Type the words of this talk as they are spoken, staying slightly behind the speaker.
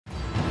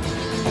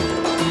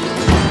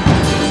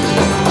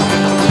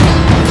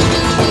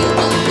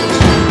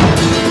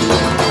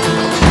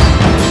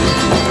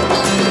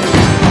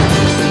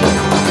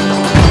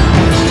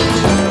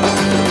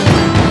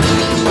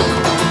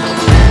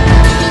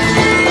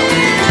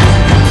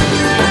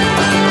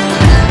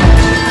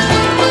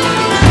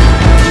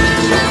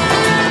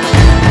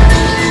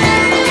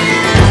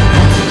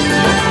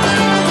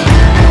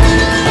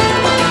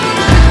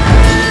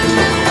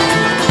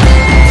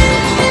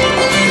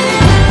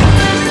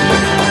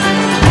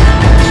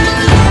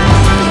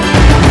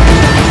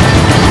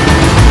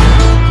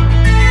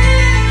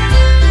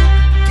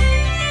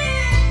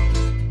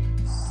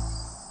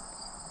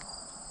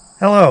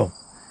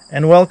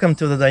and welcome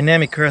to the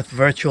Dynamic Earth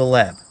Virtual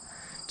Lab.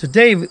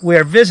 Today we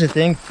are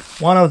visiting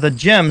one of the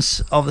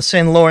gems of the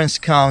St. Lawrence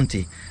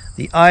County,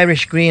 the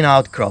Irish Green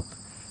Outcrop,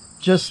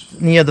 just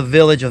near the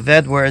village of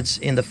Edwards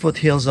in the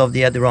foothills of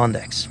the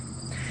Adirondacks.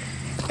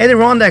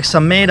 Adirondacks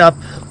are made up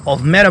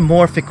of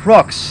metamorphic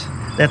rocks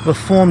that were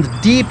formed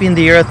deep in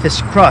the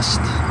Earth's crust,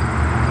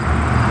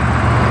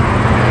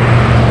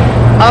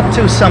 up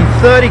to some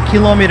 30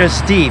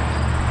 kilometers deep,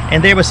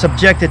 and they were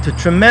subjected to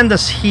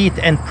tremendous heat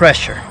and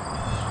pressure.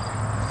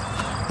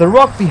 The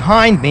rock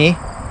behind me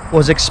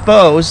was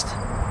exposed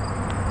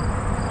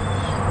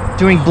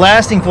during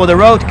blasting for the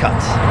road cut.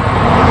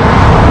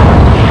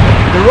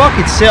 The rock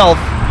itself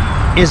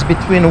is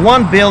between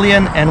 1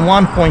 billion and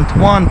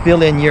 1.1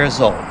 billion years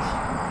old.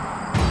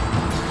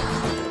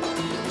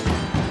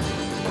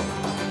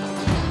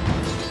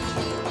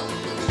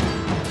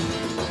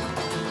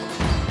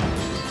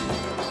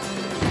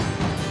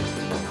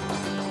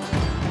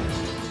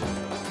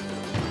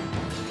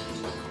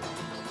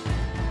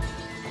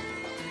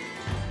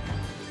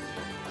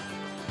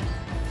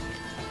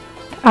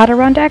 The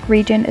Adirondack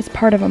region is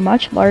part of a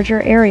much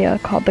larger area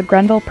called the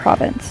Grenville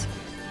Province.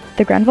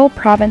 The Grenville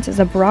Province is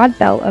a broad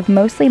belt of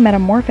mostly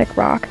metamorphic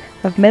rock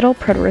of Middle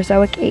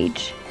Proterozoic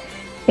age.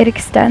 It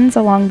extends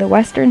along the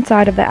western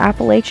side of the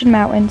Appalachian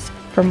Mountains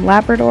from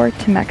Labrador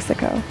to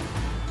Mexico.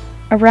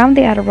 Around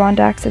the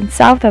Adirondacks and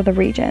south of the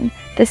region,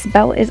 this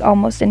belt is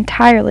almost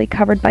entirely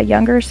covered by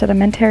younger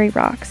sedimentary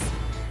rocks.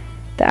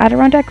 The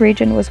Adirondack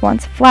region was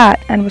once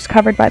flat and was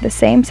covered by the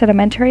same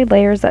sedimentary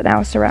layers that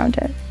now surround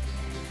it.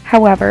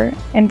 However,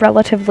 in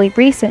relatively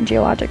recent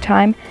geologic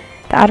time,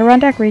 the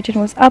Adirondack region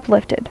was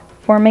uplifted,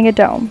 forming a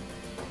dome.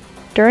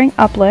 During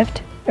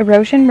uplift,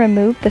 erosion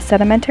removed the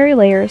sedimentary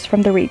layers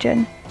from the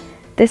region.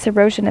 This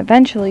erosion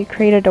eventually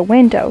created a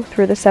window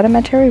through the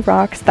sedimentary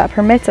rocks that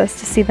permits us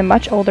to see the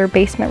much older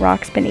basement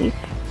rocks beneath.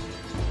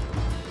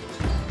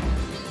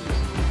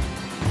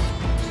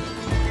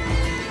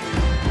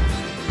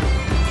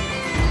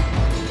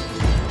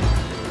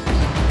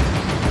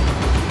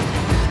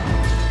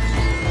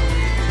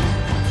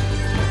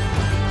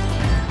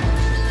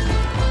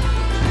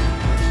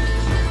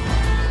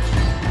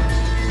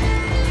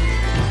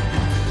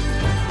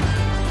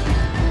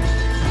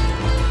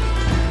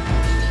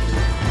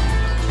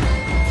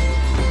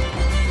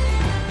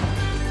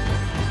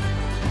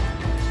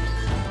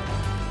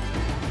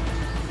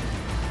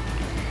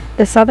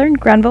 The southern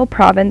Grenville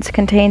Province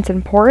contains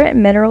important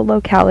mineral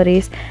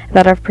localities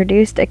that have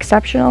produced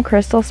exceptional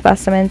crystal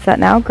specimens that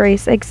now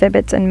grace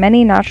exhibits in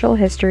many natural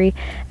history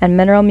and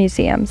mineral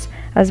museums,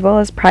 as well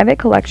as private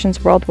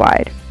collections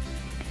worldwide.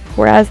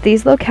 Whereas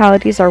these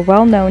localities are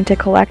well known to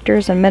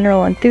collectors and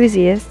mineral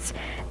enthusiasts,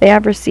 they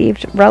have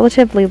received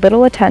relatively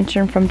little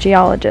attention from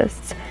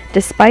geologists,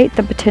 despite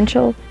the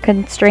potential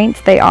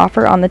constraints they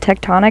offer on the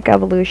tectonic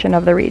evolution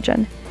of the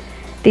region.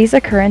 These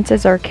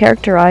occurrences are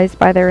characterized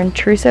by their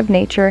intrusive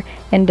nature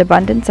and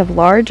abundance of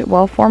large,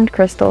 well-formed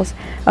crystals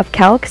of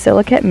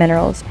calc-silicate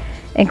minerals,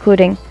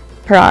 including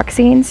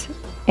pyroxenes,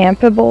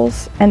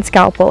 amphiboles, and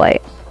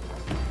scalpelite,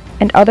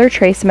 and other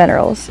trace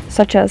minerals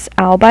such as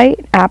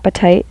albite,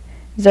 apatite,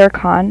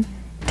 zircon,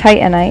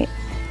 titanite,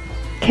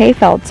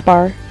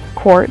 K-feldspar,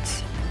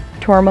 quartz,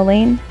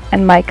 tourmaline,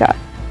 and mica,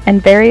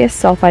 and various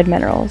sulfide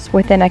minerals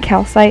within a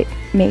calcite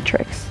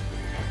matrix.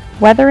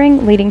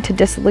 Weathering leading to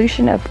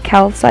dissolution of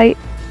calcite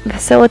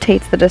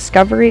facilitates the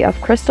discovery of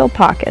crystal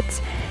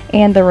pockets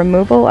and the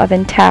removal of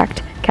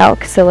intact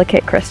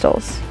calc-silicate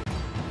crystals.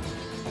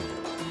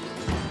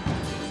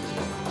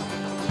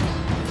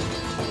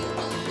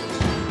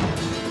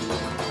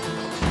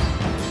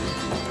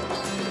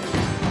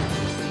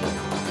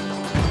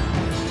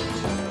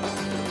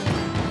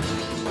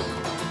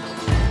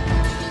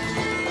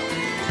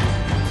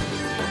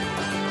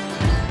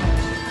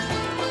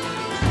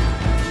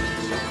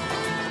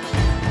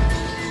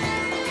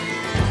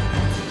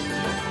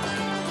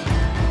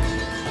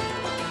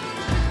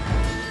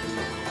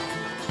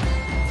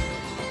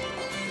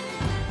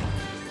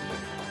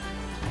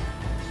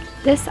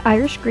 This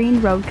Irish green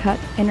road cut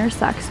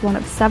intersects one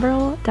of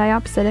several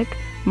diopsitic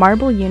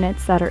marble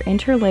units that are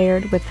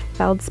interlayered with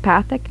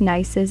feldspathic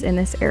gneisses in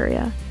this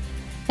area.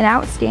 An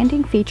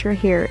outstanding feature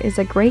here is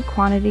a great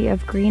quantity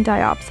of green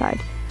diopside,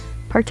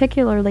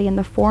 particularly in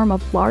the form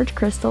of large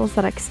crystals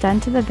that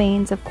extend to the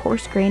veins of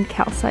coarse-grained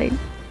calcite.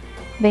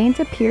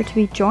 Veins appear to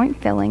be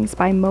joint fillings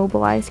by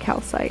mobilized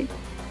calcite.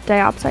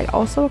 Diopside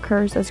also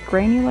occurs as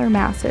granular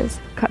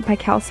masses cut by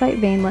calcite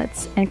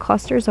veinlets and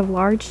clusters of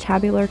large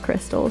tabular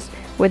crystals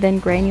within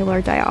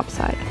granular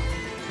diopside.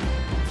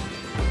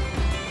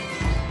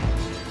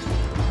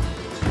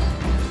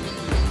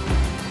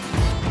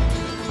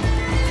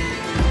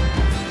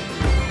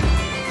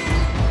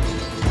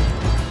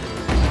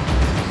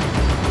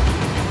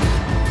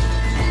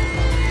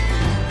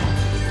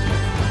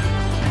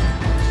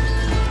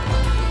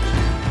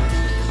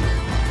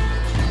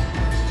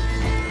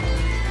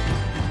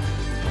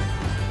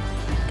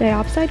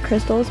 Diopside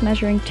crystals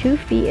measuring 2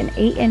 feet and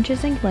 8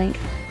 inches in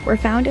length were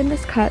found in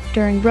this cut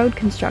during road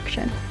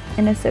construction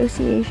in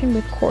association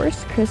with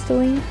coarse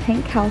crystalline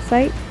pink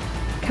calcite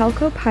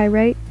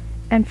chalcopyrite,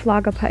 and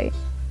phlogopite.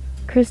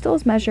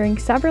 Crystals measuring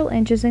several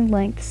inches in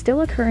length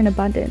still occur in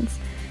abundance,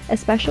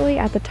 especially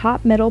at the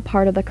top middle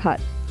part of the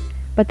cut,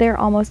 but they are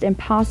almost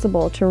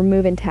impossible to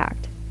remove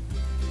intact.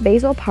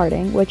 Basal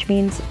parting, which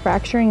means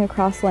fracturing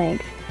across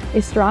length,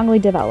 is strongly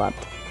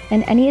developed,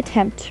 and any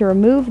attempt to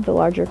remove the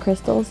larger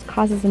crystals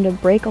causes them to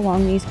break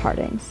along these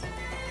partings.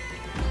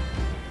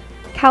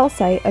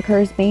 Calcite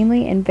occurs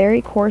mainly in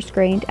very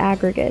coarse-grained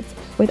aggregates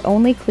with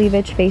only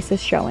cleavage faces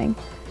showing.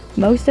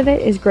 Most of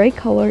it is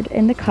gray-colored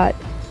in the cut,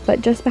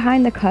 but just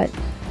behind the cut,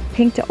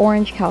 pink to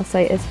orange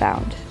calcite is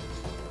found.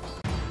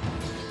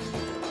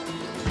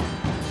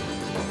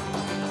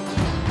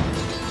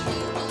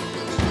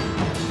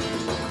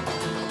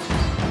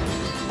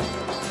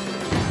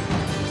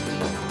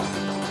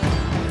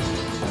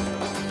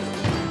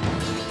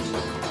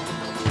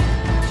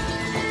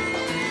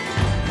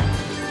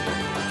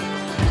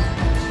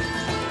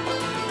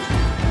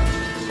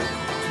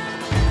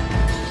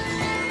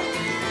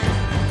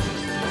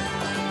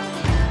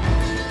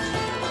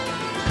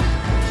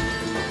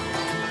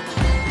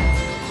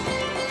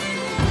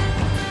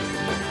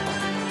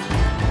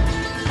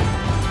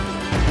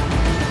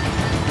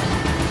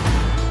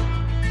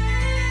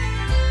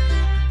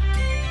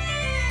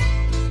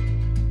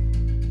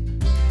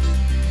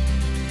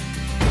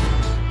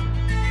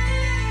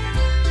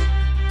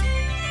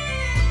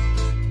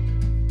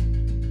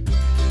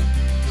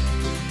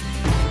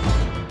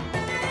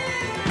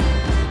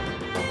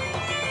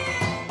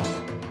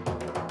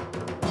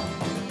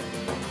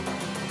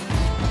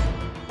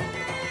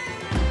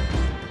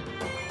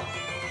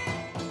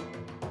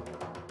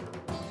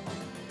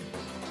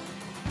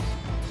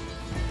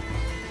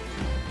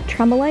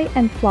 Tremolite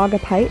and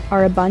phlogopite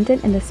are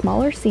abundant in the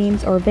smaller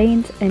seams or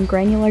veins in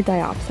granular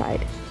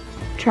diopside.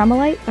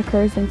 Tremolite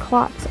occurs in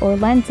clots or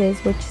lenses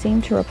which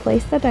seem to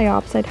replace the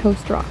diopside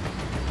host rock,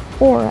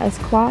 or as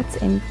clots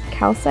in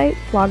calcite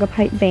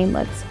phlogopite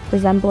veinlets,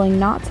 resembling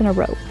knots in a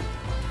rope.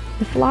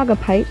 The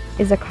phlogopite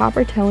is a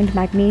copper-toned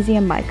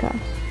magnesium mica.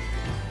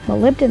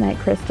 Molybdenite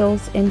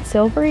crystals in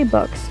silvery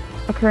books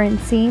occur in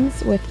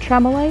seams with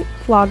tremolite,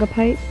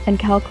 phlogopite, and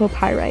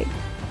chalcopyrite.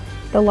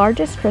 The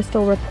largest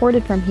crystal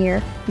reported from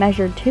here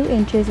measured 2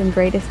 inches in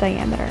greatest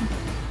diameter.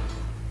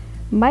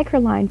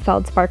 Microline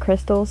feldspar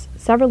crystals,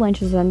 several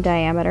inches in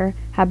diameter,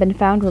 have been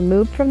found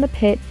removed from the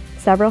pit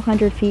several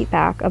hundred feet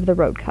back of the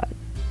road cut.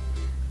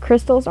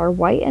 Crystals are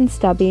white and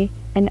stubby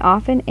and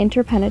often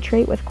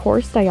interpenetrate with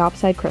coarse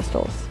diopside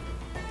crystals.